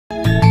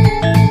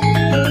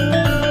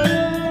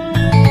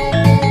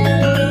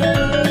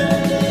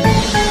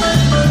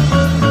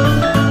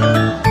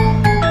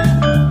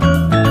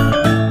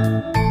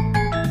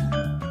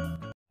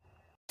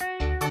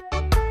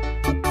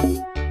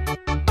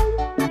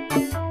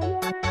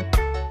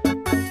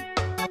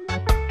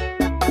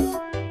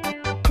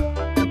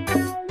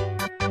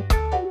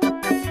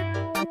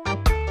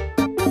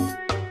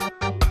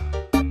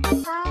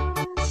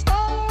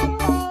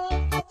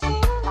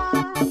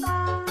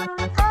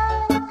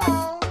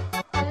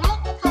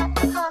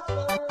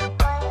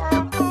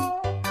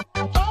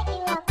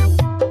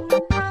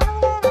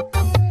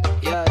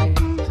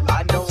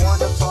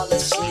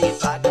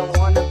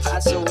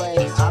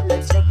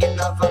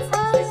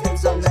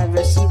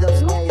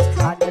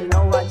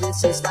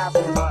this is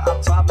happening, but I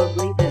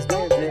probably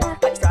deserve it.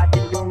 I tried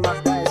to do my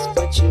best,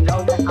 but you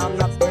know that I'm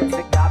not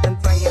perfect. I've been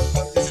praying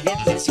for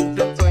forgiveness, you've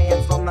been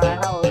praying for my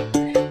health.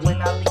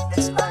 When I leave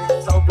this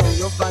earth open,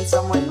 you'll find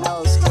someone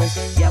else.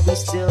 'Cause yeah, we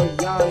still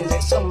young,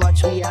 there's so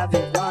much we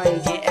haven't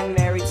done. Getting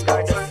married,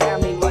 start a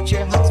family, watch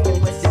your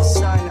husband with his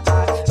son.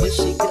 I wish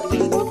it could be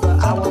me, but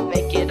I won't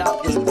make it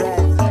off this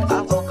bread.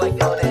 I hope I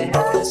go to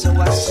heaven, so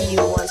I see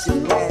you once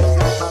again.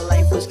 My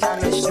life was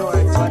kinda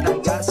short, but I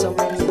got so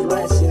many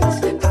blessings.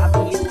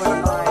 Happy you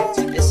were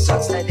mine, it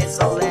sucks that it's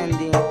all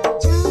ending.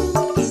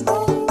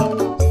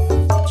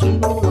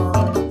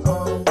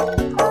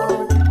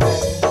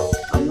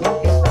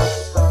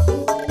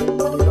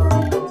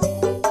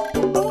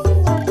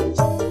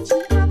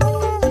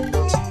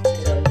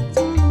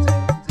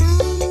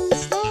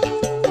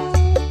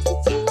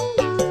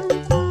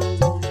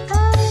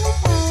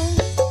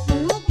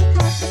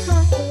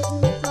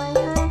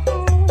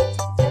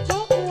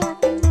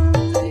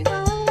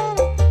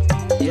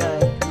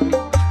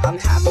 I'm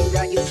happy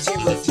that you're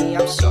here with me.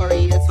 I'm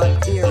sorry if I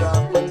tear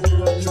up. When you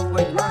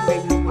were younger,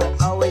 you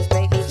would always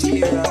make me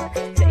tear up.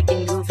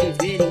 Taking goofy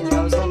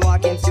videos and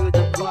walking through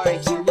the park.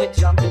 You would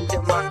jump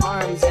into my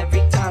arms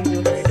every time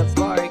you heard a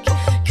bark.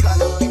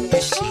 Cuddle in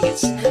your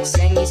sheets,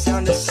 saying you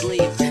sound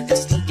asleep.